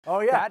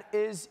Oh, yeah. That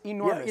is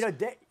enormous.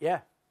 Yeah.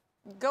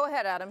 Go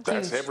ahead, Adam.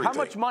 That's everything. How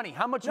much money?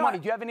 How much money?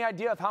 Do you have any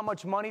idea of how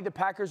much money the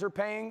Packers are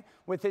paying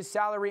with his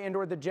salary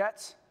and/or the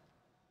Jets?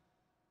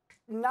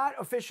 Not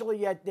officially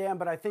yet, Dan,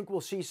 but I think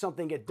we'll see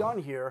something get done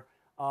here.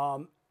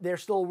 They're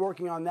still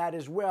working on that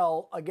as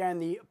well. Again,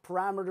 the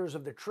parameters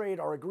of the trade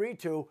are agreed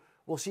to.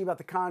 We'll see about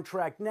the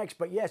contract next.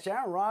 But yes,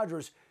 Aaron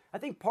Rodgers, I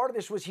think part of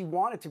this was he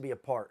wanted to be a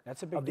part of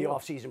the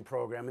offseason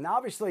program. And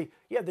obviously,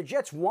 yeah, the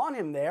Jets want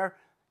him there.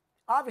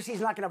 Obviously,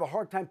 he's not going to have a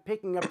hard time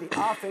picking up the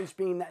offense,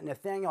 being that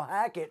Nathaniel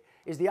Hackett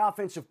is the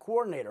offensive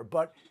coordinator.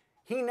 But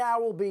he now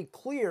will be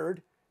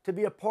cleared to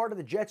be a part of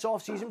the Jets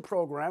offseason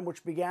program,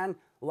 which began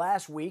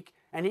last week.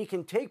 And he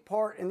can take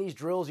part in these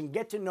drills and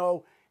get to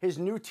know his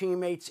new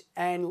teammates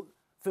and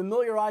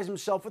familiarize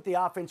himself with the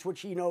offense,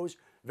 which he knows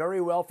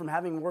very well from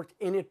having worked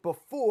in it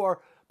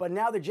before. But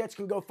now the Jets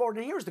can go forward.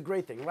 And here's the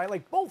great thing, right?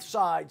 Like, both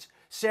sides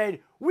said,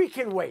 we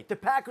can wait. The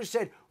Packers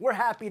said, we're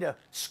happy to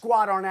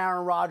squat on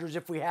Aaron Rodgers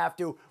if we have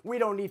to. We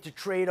don't need to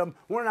trade him.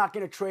 We're not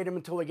going to trade him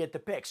until we get the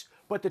picks.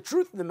 But the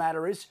truth of the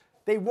matter is,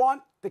 they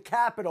want the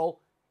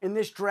capital in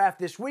this draft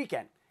this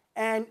weekend.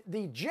 And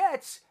the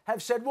Jets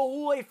have said, well,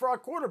 we'll wait for our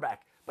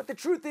quarterback. But the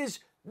truth is,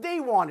 they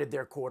wanted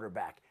their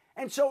quarterback.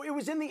 And so it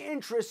was in the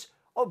interests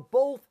of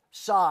both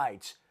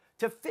sides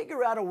to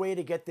figure out a way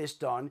to get this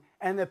done.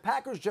 And the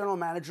Packers general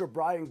manager,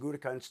 Brian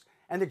Gutekunst,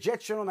 and the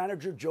Jets general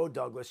manager, Joe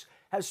Douglas,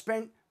 have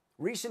spent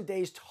recent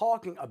days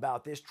talking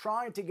about this,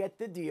 trying to get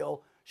the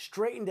deal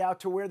straightened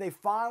out to where they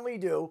finally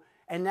do.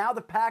 And now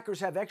the Packers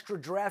have extra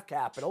draft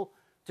capital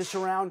to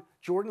surround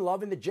Jordan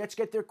Love, and the Jets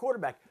get their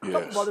quarterback. A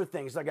couple of other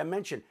things, like I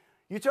mentioned.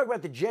 You talk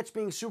about the Jets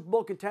being Super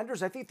Bowl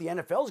contenders. I think the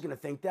NFL is going to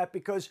think that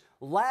because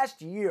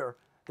last year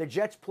the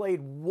Jets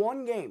played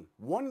one game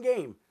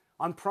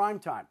on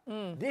primetime.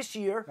 This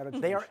year,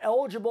 they are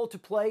eligible to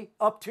play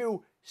up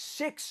to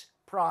 6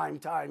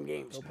 primetime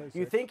games.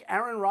 You think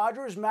Aaron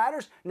Rodgers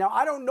matters? Now,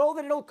 I don't know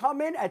that it'll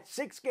come in at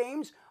 6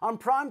 games on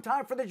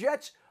primetime for the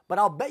Jets, but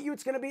I'll bet you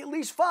it's going to be at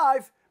least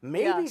 5,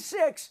 maybe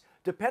 6,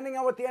 depending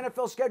on what the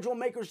NFL schedule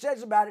maker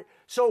says about it.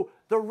 So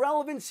the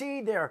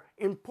relevancy, their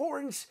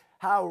importance,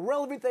 how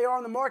relevant they are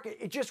on the market,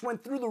 it just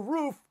went through the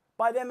roof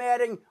by them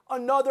adding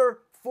another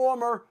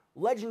former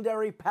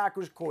legendary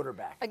Packers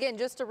quarterback. Again,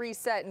 just to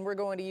reset, and we're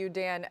going to you,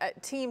 Dan,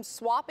 teams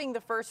swapping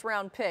the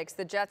first-round picks,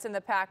 the Jets and the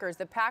Packers.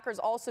 The Packers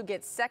also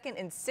get 2nd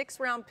and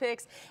 6th-round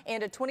picks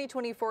and a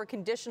 2024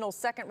 conditional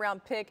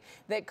 2nd-round pick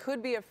that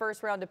could be a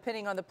first-round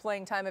depending on the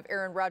playing time of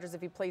Aaron Rodgers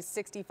if he plays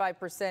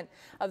 65%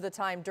 of the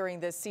time during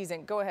this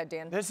season. Go ahead,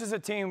 Dan. This is a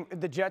team,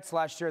 the Jets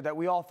last year, that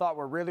we all thought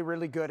were really,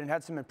 really good and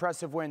had some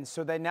impressive wins.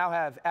 So they now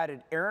have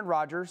added Aaron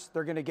Rodgers.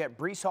 They're going to get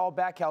Breece Hall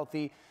back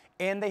healthy.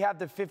 And they have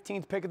the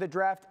 15th pick of the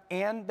draft,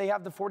 and they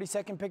have the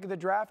 42nd pick of the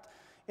draft.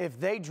 If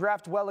they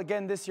draft well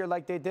again this year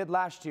like they did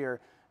last year,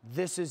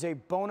 this is a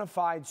bona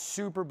fide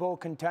Super Bowl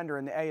contender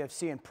in the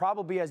AFC and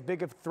probably as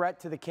big a threat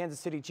to the Kansas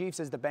City Chiefs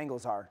as the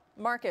Bengals are.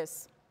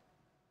 Marcus.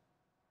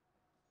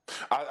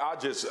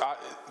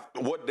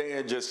 What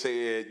Dan just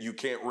said, you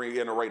can't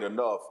reiterate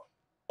enough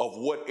of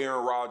what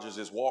Aaron Rodgers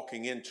is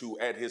walking into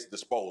at his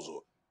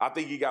disposal. I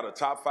think he got a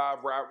top 5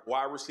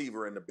 wide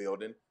receiver in the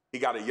building. He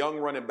got a young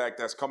running back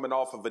that's coming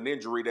off of an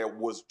injury that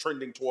was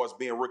trending towards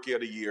being Rookie of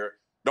the Year.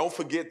 Don't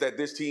forget that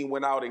this team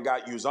went out and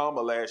got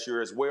Uzama last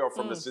year as well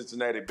from the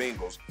Cincinnati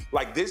Bengals.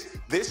 Like this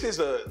is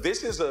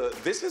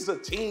a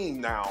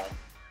team now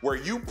where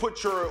you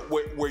put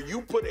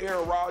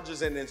Aaron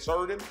Rodgers and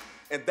insert him,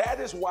 and that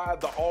is why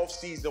the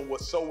offseason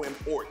was so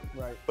important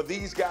for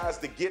these guys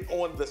to get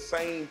on the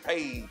same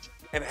page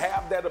and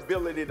have that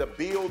ability to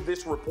build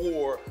this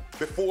rapport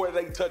before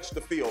they touch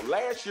the field.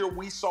 Last year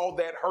we saw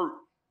that hurt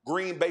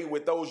Green Bay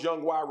with those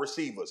young wide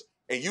receivers.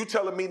 And you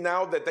telling me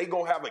now that they're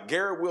going to have a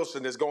Garrett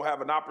Wilson that's going to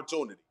have an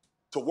opportunity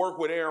to work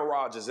with Aaron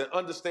Rodgers and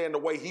understand the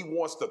way he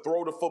wants to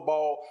throw the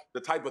football, the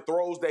type of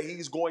throws that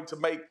he's going to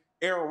make.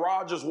 Aaron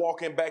Rodgers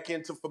walking back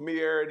into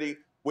familiarity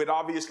with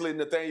obviously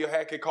Nathaniel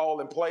Hackett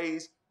calling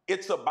plays.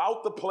 It's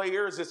about the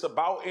players. It's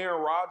about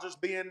Aaron Rodgers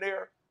being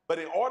there. But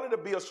in order to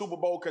be a Super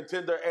Bowl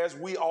contender, as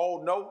we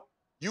all know,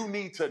 you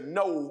need to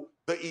know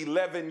the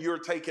 11 you're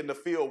taking the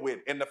field with.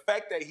 And the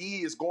fact that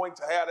he is going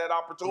to have that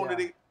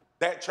opportunity,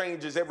 that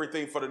changes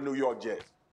everything for the New York Jets.